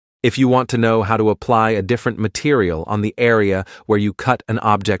If you want to know how to apply a different material on the area where you cut an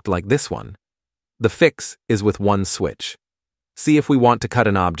object like this one, the fix is with one switch. See, if we want to cut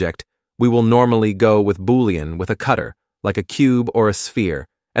an object, we will normally go with boolean with a cutter, like a cube or a sphere,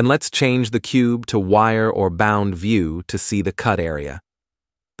 and let's change the cube to wire or bound view to see the cut area.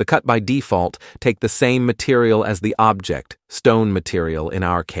 The cut by default take the same material as the object, stone material in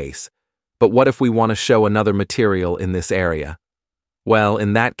our case. But what if we want to show another material in this area? Well,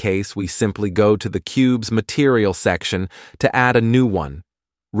 in that case, we simply go to the cube's material section to add a new one.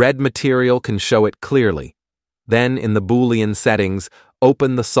 Red material can show it clearly. Then, in the Boolean settings,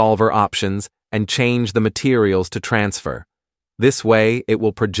 open the solver options and change the materials to transfer. This way, it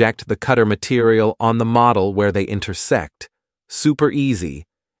will project the cutter material on the model where they intersect. Super easy,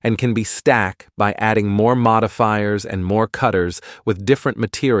 and can be stacked by adding more modifiers and more cutters with different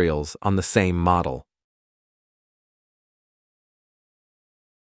materials on the same model.